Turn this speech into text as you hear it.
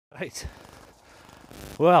Right,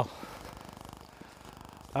 well,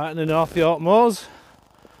 out in the North York Moors,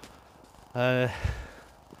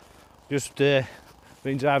 just been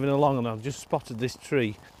driving along and I've just spotted this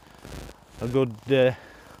tree. A good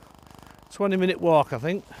 20-minute walk, I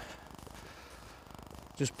think.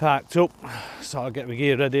 Just parked up, so I'll get my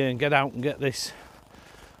gear ready and get out and get this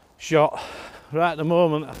shot. Right at the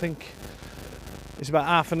moment, I think it's about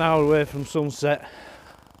half an hour away from sunset,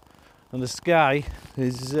 and the sky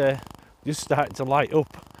is just starting to light up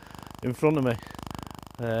in front of me.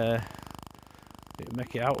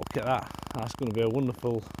 Make it out, look at that. That's going to be a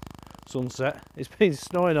wonderful sunset. It's been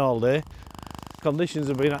snowing all day. Conditions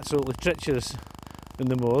have been absolutely treacherous in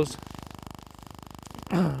the moors,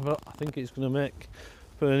 but I think it's going to make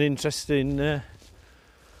for an interesting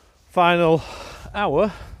final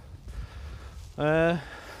hour. Anyway,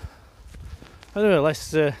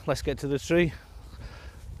 let's get to the tree,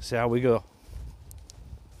 see how we go.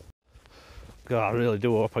 God, I really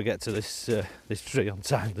do hope I get to this tree on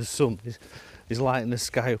time. The sun is lighting the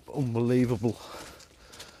sky up, unbelievable.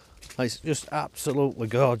 It's just absolutely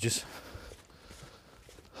gorgeous.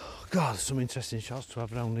 God, some interesting shots to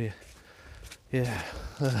have around here. Yeah.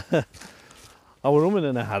 I was umming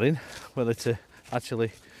and ahhing whether to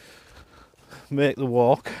actually make the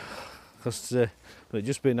walk, because it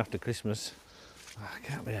just been after Christmas. I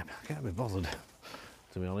can't be bothered,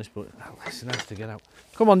 to be honest, but it's nice to get out.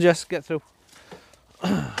 Come on, Jess, get through.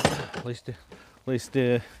 At least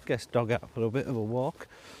get dog out for a bit of a walk.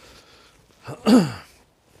 Oh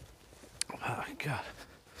God.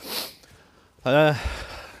 To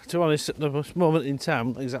be honest, at this moment in time,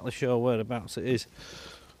 I'm not exactly sure whereabouts it is,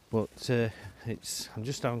 but I'm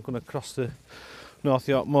just going to cross the North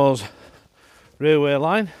York Moors railway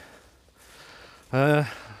line.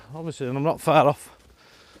 Obviously, and I'm not far off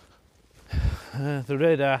the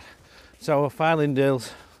radar tower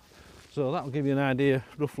Filingdales, so that'll give you an idea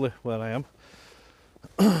roughly where I am.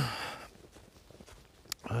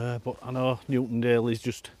 But I know Newtondale is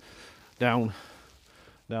just down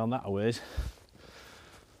that a ways,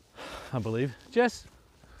 I believe. Jess,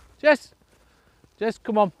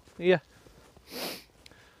 come on, here.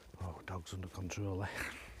 Oh, dog's under control, eh?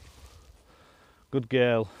 Good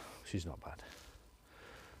girl, she's not bad.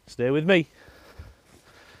 Stay with me.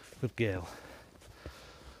 Good girl.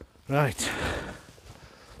 Right.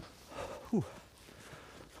 Whew.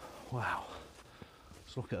 Wow.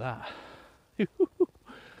 Let's look at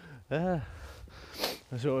that.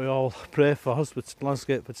 That's what we all pray for, us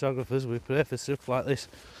landscape photographers. We pray for stuff like this.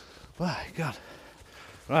 My God.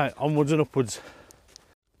 Right, onwards and upwards.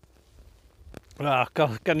 Ah,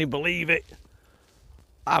 God, can you believe it?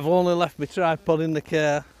 I've only left my tripod in the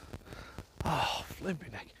car. Oh,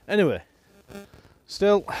 flipping heck. Anyway,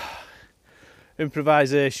 still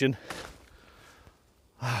improvisation.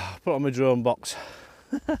 Put on my drone box.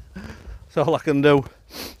 That's all I can do.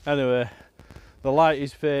 Anyway, the light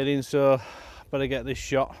is fading, so I better get this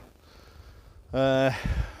shot.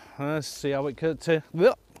 Let's see how it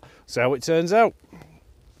turns out.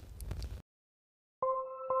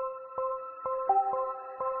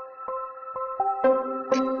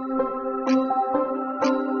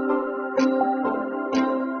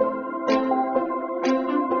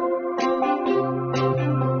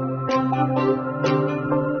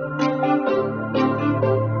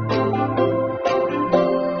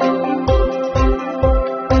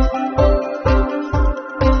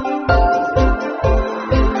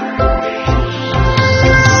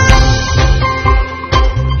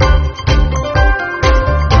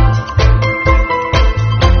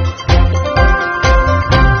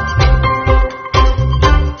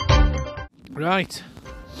 Right,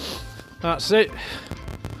 that's it,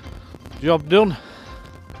 job done.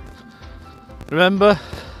 Remember,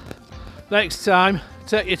 next time,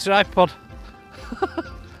 take your tripod.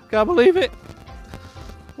 Can't believe it.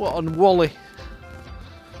 What a wally.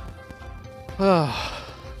 Oh.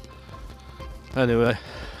 Anyway,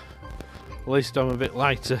 at least I'm a bit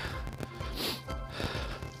lighter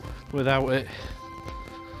without it.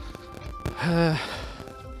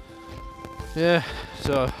 Yeah,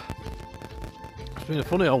 so it's been a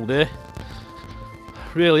funny old day.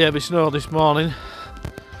 Really heavy snow this morning,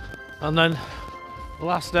 and then the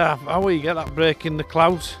last half hour you get that break in the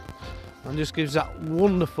clouds and just gives that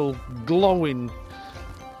wonderful glowing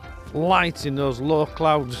light in those low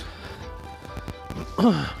clouds.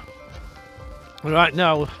 Right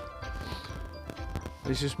now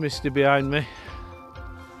it's just misty behind me.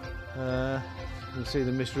 You can see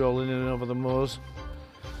the mist rolling in over the moors.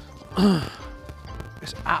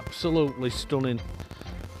 It's absolutely stunning.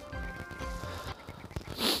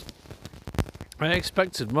 I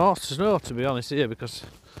expected more snow, to be honest, here, because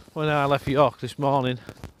when I left York this morning,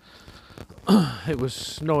 it was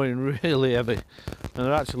snowing really heavy, and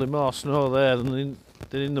there's actually more snow there than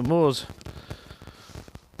in the moors.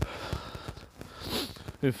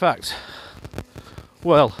 In fact,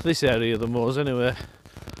 well, this area of the moors anyway.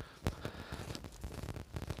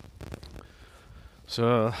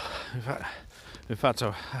 So, in fact,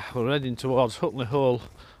 we're heading towards Huckney Hole.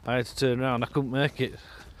 I had to turn around, I couldn't make it.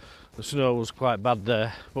 The snow was quite bad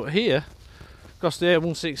there. But here, across the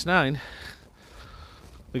A169,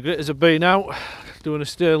 the gritters have been out doing a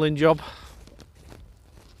sterling job.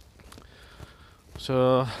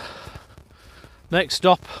 So, next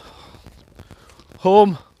stop,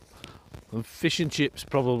 home and fish and chips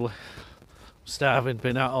probably. Starving,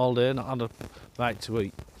 been out all day, not had a bite to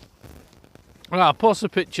eat. Right, I'll post the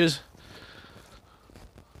pictures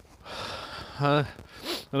and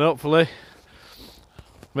hopefully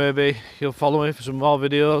maybe you'll follow me for some more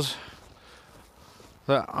videos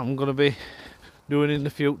that I'm going to be doing in the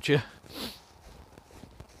future.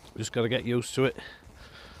 Just got to get used to it.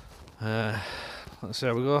 Let's see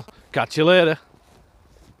how we go. Catch you later.